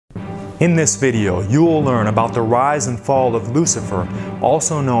In this video, you will learn about the rise and fall of Lucifer,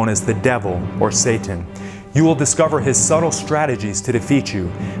 also known as the devil or Satan. You will discover his subtle strategies to defeat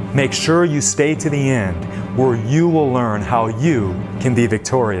you. Make sure you stay to the end, where you will learn how you can be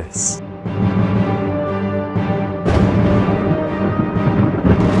victorious.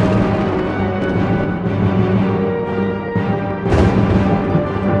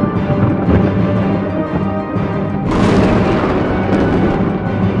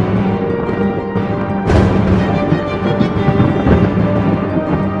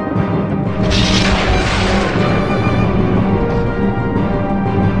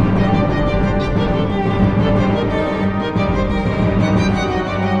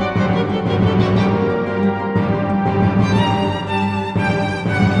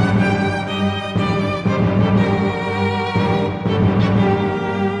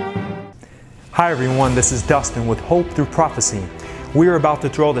 Hi everyone, this is Dustin with Hope Through Prophecy. We are about to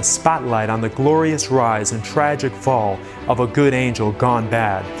throw the spotlight on the glorious rise and tragic fall of a good angel gone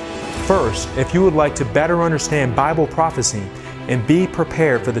bad. First, if you would like to better understand Bible prophecy and be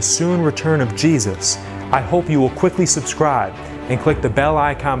prepared for the soon return of Jesus, I hope you will quickly subscribe and click the bell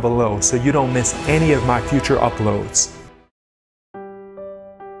icon below so you don't miss any of my future uploads.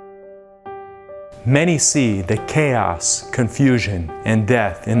 Many see the chaos, confusion, and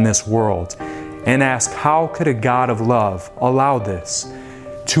death in this world and ask, how could a God of love allow this?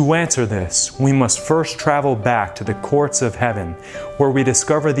 To answer this, we must first travel back to the courts of heaven, where we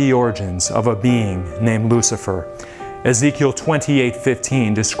discover the origins of a being named Lucifer. Ezekiel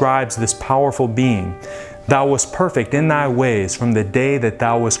 28:15 describes this powerful being. Thou wast perfect in thy ways from the day that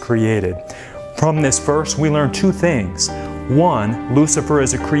thou wast created. From this verse, we learn two things. One, Lucifer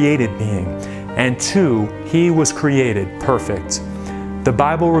is a created being, and two, he was created perfect. The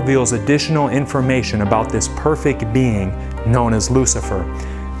Bible reveals additional information about this perfect being known as Lucifer.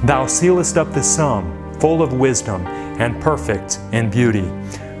 Thou sealest up the sum, full of wisdom, and perfect in beauty.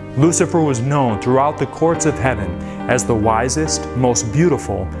 Lucifer was known throughout the courts of heaven as the wisest, most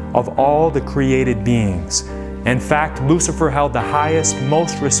beautiful of all the created beings. In fact, Lucifer held the highest,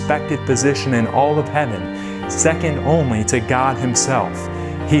 most respected position in all of heaven, second only to God himself.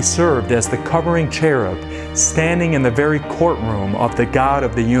 He served as the covering cherub, standing in the very courtroom of the God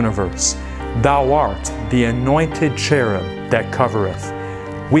of the universe. Thou art the anointed cherub that covereth.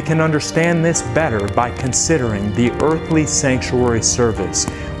 We can understand this better by considering the earthly sanctuary service,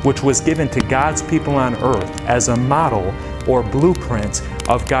 which was given to God's people on earth as a model or blueprint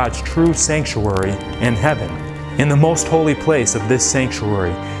of God's true sanctuary in heaven. In the most holy place of this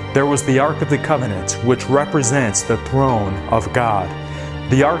sanctuary, there was the Ark of the Covenant, which represents the throne of God.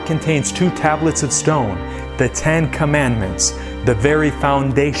 The ark contains 2 tablets of stone, the 10 commandments, the very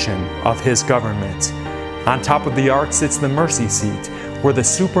foundation of his government. On top of the ark sits the mercy seat, where the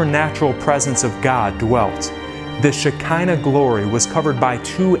supernatural presence of God dwelt. The Shekinah glory was covered by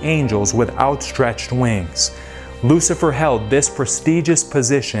 2 angels with outstretched wings. Lucifer held this prestigious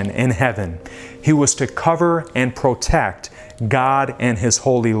position in heaven. He was to cover and protect God and his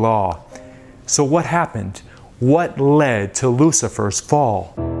holy law. So what happened? What led to Lucifer's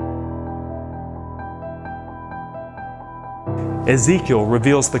fall? Ezekiel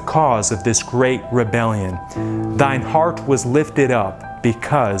reveals the cause of this great rebellion. Thine heart was lifted up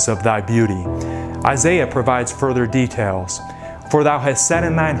because of thy beauty. Isaiah provides further details. For thou hast said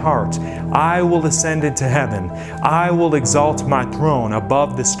in thine heart, I will ascend into heaven. I will exalt my throne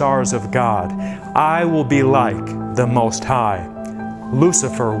above the stars of God. I will be like the Most High.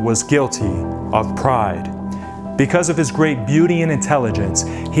 Lucifer was guilty of pride. Because of his great beauty and intelligence,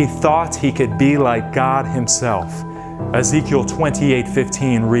 he thought he could be like God himself. Ezekiel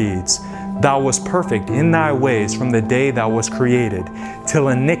 28:15 reads, Thou wast perfect in thy ways from the day thou wast created, till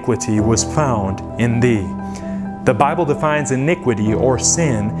iniquity was found in thee. The Bible defines iniquity or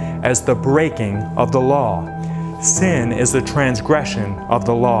sin as the breaking of the law. Sin is the transgression of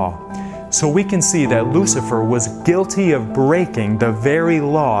the law. So we can see that Lucifer was guilty of breaking the very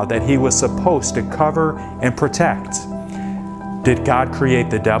law that he was supposed to cover and protect. Did God create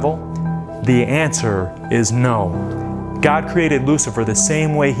the devil? The answer is no. God created Lucifer the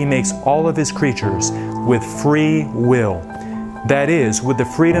same way he makes all of his creatures, with free will. That is, with the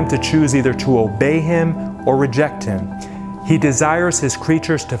freedom to choose either to obey him or reject him. He desires his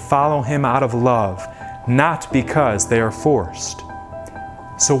creatures to follow him out of love, not because they are forced.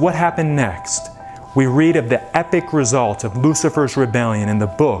 So what happened next? We read of the epic result of Lucifer's rebellion in the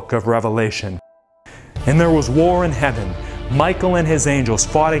book of Revelation. And there was war in heaven. Michael and his angels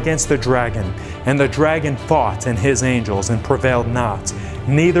fought against the dragon, and the dragon fought and his angels and prevailed not.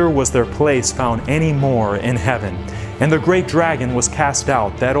 Neither was their place found any more in heaven. And the great dragon was cast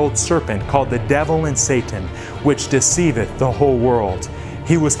out, that old serpent called the devil and Satan, which deceiveth the whole world.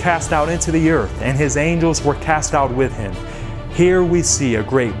 He was cast out into the earth, and his angels were cast out with him. Here we see a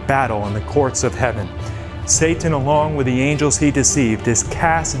great battle in the courts of heaven. Satan, along with the angels he deceived, is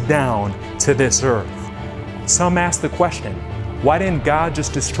cast down to this earth. Some ask the question, why didn't God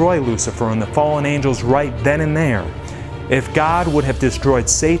just destroy Lucifer and the fallen angels right then and there? If God would have destroyed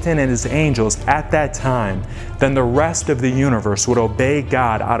Satan and his angels at that time, then the rest of the universe would obey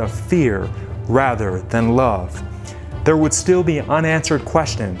God out of fear rather than love. There would still be unanswered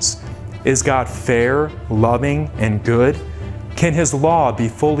questions. Is God fair, loving, and good? Can His law be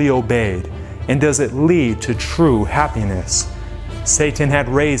fully obeyed? And does it lead to true happiness? Satan had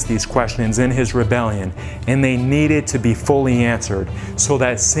raised these questions in his rebellion, and they needed to be fully answered so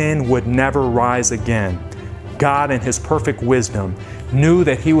that sin would never rise again. God, in His perfect wisdom, knew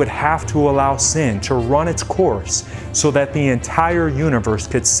that He would have to allow sin to run its course so that the entire universe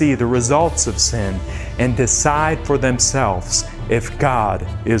could see the results of sin and decide for themselves if God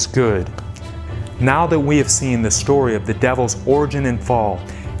is good. Now that we have seen the story of the devil's origin and fall,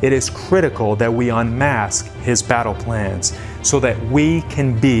 it is critical that we unmask his battle plans so that we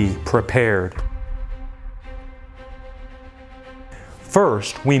can be prepared.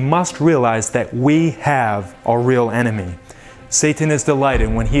 First, we must realize that we have a real enemy. Satan is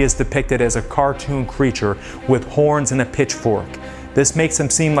delighted when he is depicted as a cartoon creature with horns and a pitchfork. This makes him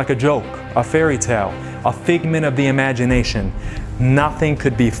seem like a joke, a fairy tale, a figment of the imagination. Nothing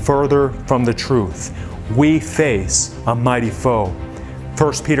could be further from the truth. We face a mighty foe.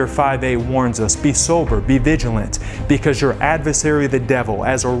 1 Peter 5:8 warns us, "Be sober, be vigilant, because your adversary the devil,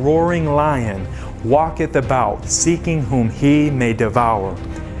 as a roaring lion, walketh about, seeking whom he may devour."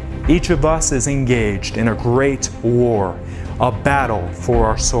 Each of us is engaged in a great war, a battle for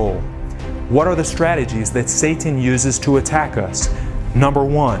our soul. What are the strategies that Satan uses to attack us? Number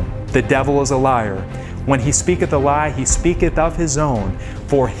one, the devil is a liar. When he speaketh a lie, he speaketh of his own,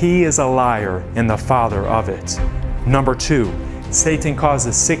 for he is a liar and the father of it. Number two, Satan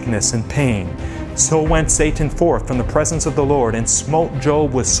causes sickness and pain. So went Satan forth from the presence of the Lord and smote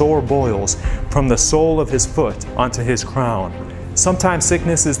Job with sore boils from the sole of his foot unto his crown. Sometimes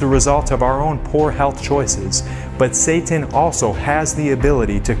sickness is the result of our own poor health choices, but Satan also has the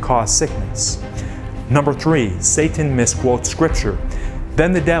ability to cause sickness. Number three, Satan misquotes Scripture.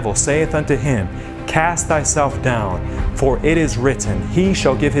 Then the devil saith unto him, Cast thyself down, for it is written, He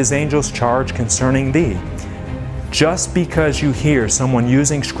shall give His angels charge concerning thee. Just because you hear someone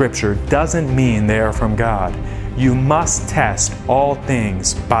using Scripture doesn't mean they are from God. You must test all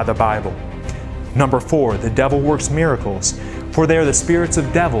things by the Bible. Number four, the devil works miracles, for they are the spirits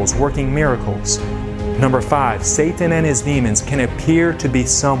of devils working miracles. Number five, Satan and his demons can appear to be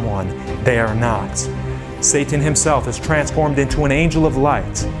someone they are not. Satan himself is transformed into an angel of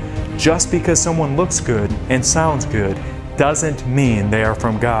light. Just because someone looks good and sounds good doesn't mean they are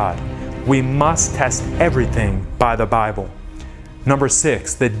from God. We must test everything by the Bible. Number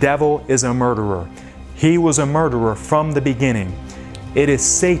six, the devil is a murderer. He was a murderer from the beginning. It is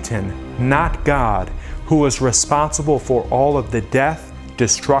Satan, not God, who is responsible for all of the death,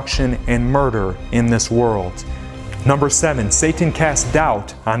 destruction, and murder in this world. Number seven, Satan cast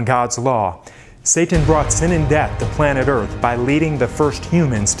doubt on God's law. Satan brought sin and death to planet Earth by leading the first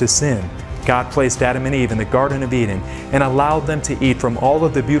humans to sin. God placed Adam and Eve in the Garden of Eden and allowed them to eat from all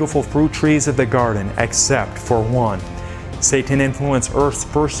of the beautiful fruit trees of the garden except for one. Satan influenced Earth's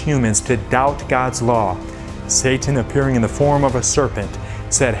first humans to doubt God's law. Satan, appearing in the form of a serpent,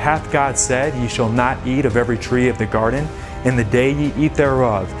 said, Hath God said, Ye shall not eat of every tree of the garden? In the day ye eat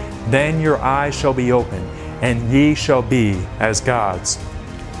thereof, then your eyes shall be opened, and ye shall be as gods.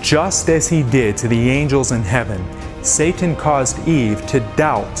 Just as he did to the angels in heaven, Satan caused Eve to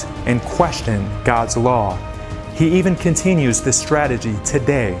doubt and question God's law. He even continues this strategy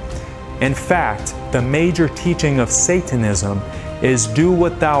today. In fact, the major teaching of Satanism is do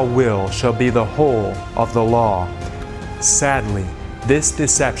what thou will shall be the whole of the law. Sadly, this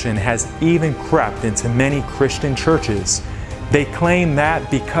deception has even crept into many Christian churches. They claim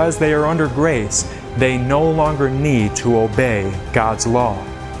that because they are under grace, they no longer need to obey God's law.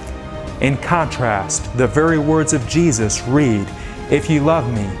 In contrast, the very words of Jesus read, If ye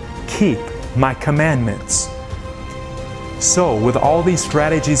love me, keep my commandments. So, with all these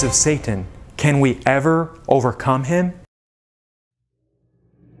strategies of Satan, can we ever overcome him?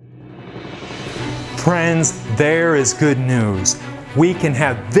 Friends, there is good news. We can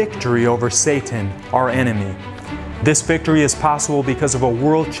have victory over Satan, our enemy. This victory is possible because of a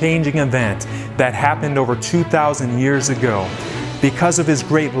world-changing event that happened over 2,000 years ago. Because of His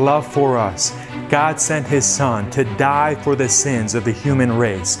great love for us, God sent His Son to die for the sins of the human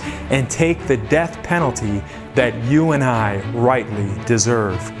race and take the death penalty that you and I rightly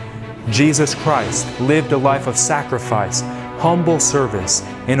deserve. Jesus Christ lived a life of sacrifice, humble service,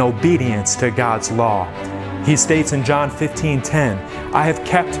 and obedience to God's law. He states in John 15:10, "I have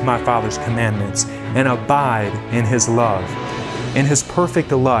kept my Father's commandments and abide in His love." In His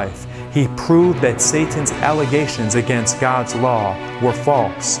perfect life, He proved that Satan's allegations against God's law were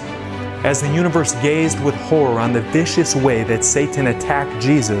false. As the universe gazed with horror on the vicious way that Satan attacked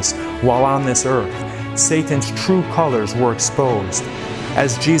Jesus while on this earth, Satan's true colors were exposed.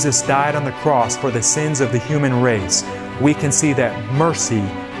 As Jesus died on the cross for the sins of the human race, we can see that mercy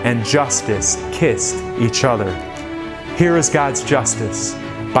and justice kissed each other. Here is God's justice.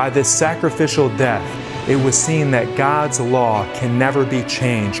 By this sacrificial death, it was seen that God's law can never be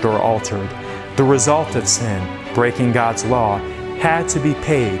changed or altered. The result of sin, breaking God's law, had to be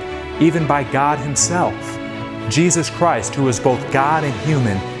paid, even by God Himself. Jesus Christ, who is both God and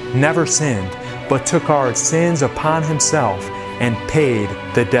human, never sinned, but took our sins upon Himself and paid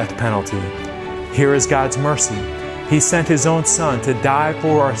the death penalty. Here is God's mercy. He sent His own Son to die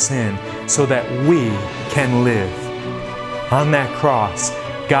for our sin so that we can live. On that cross,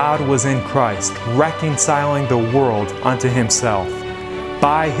 God was in Christ, reconciling the world unto Himself.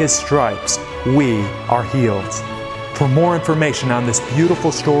 By His stripes, we are healed. For more information on this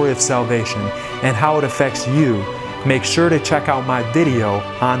beautiful story of salvation and how it affects you, make sure to check out my video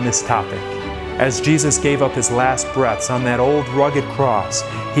on this topic. As Jesus gave up His last breaths on that old rugged cross,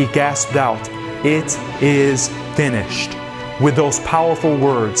 He gasped out, "It is finished." With those powerful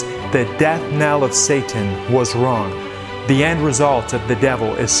words, the death knell of Satan was rung. The end result of the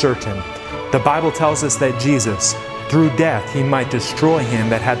devil is certain. The Bible tells us that Jesus, through death, He might destroy him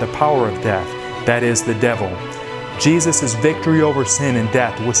that had the power of death, that is, the devil. Jesus' victory over sin and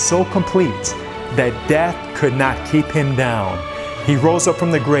death was so complete that death could not keep Him down. He rose up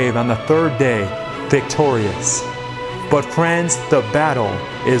from the grave on the third day, victorious. But friends, the battle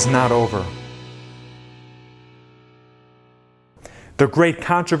is not over. The great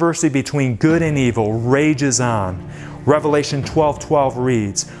controversy between good and evil rages on. Revelation 12:12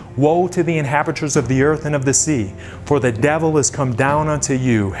 reads, "Woe to the inhabitants of the earth and of the sea, for the devil is come down unto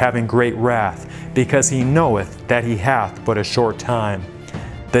you, having great wrath, because he knoweth that he hath but a short time."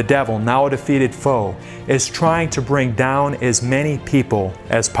 The devil, now a defeated foe, is trying to bring down as many people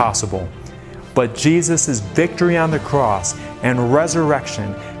as possible. But Jesus' victory on the cross and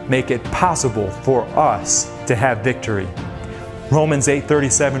resurrection make it possible for us to have victory. Romans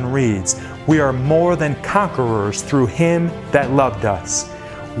 8:37 reads, "We are more than conquerors through Him that loved us."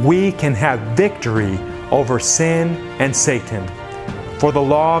 We can have victory over sin and Satan. For the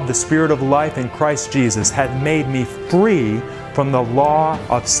law of the Spirit of life in Christ Jesus had made me free from the law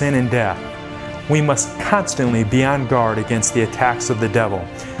of sin and death. We must constantly be on guard against the attacks of the devil.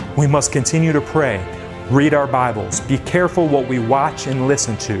 We must continue to pray, read our Bibles, be careful what we watch and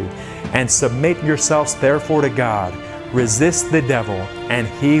listen to, and submit yourselves therefore to God. Resist the devil, and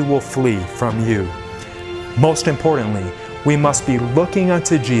he will flee from you. Most importantly, we must be looking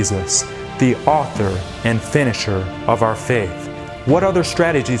unto Jesus, the author and finisher of our faith. What other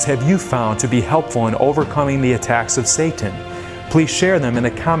strategies have you found to be helpful in overcoming the attacks of Satan? Please share them in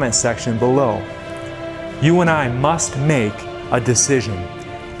the comment section below. You and I must make a decision.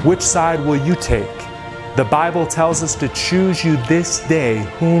 Which side will you take? The Bible tells us to choose you this day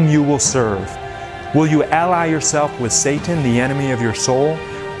whom you will serve. Will you ally yourself with Satan, the enemy of your soul,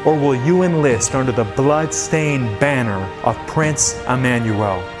 or will you enlist under the blood-stained banner of Prince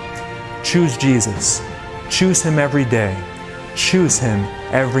Emmanuel? Choose Jesus. Choose Him every day. Choose Him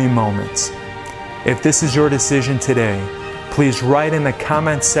every moment. If this is your decision today, please write in the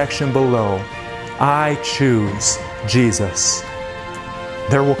comment section below, "I choose Jesus."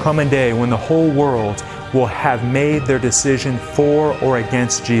 There will come a day when the whole world will have made their decision for or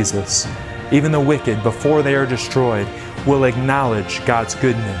against Jesus. Even the wicked, before they are destroyed, will acknowledge God's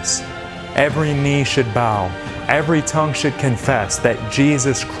goodness. Every knee should bow, every tongue should confess that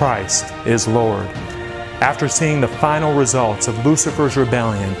Jesus Christ is Lord. After seeing the final results of Lucifer's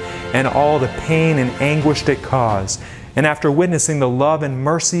rebellion and all the pain and anguish it caused, and after witnessing the love and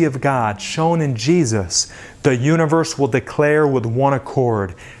mercy of God shown in Jesus, the universe will declare with one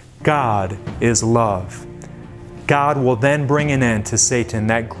accord, God is love. God will then bring an end to Satan,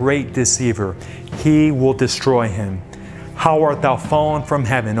 that great deceiver. He will destroy him. How art thou fallen from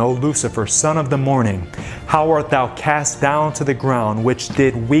heaven, O Lucifer, son of the morning? How art thou cast down to the ground, which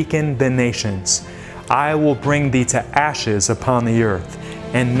did weaken the nations? I will bring thee to ashes upon the earth,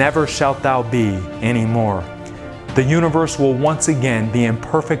 and never shalt thou be any more. The universe will once again be in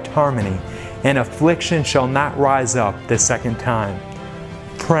perfect harmony, and affliction shall not rise up the second time.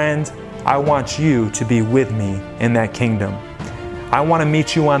 Friend, I want you to be with me in that kingdom. I want to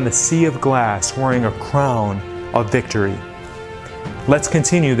meet you on the sea of glass wearing a crown of victory. Let's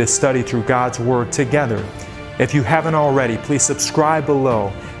continue this study through God's Word together. If you haven't already, please subscribe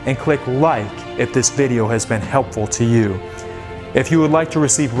below and click like if this video has been helpful to you. If you would like to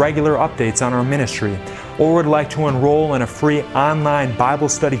receive regular updates on our ministry or would like to enroll in a free online Bible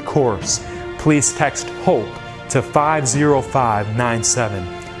study course, please text HOPE to 50597.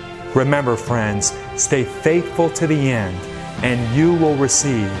 Remember, friends, stay faithful to the end and you will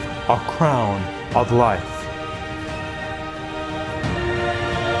receive a crown of life.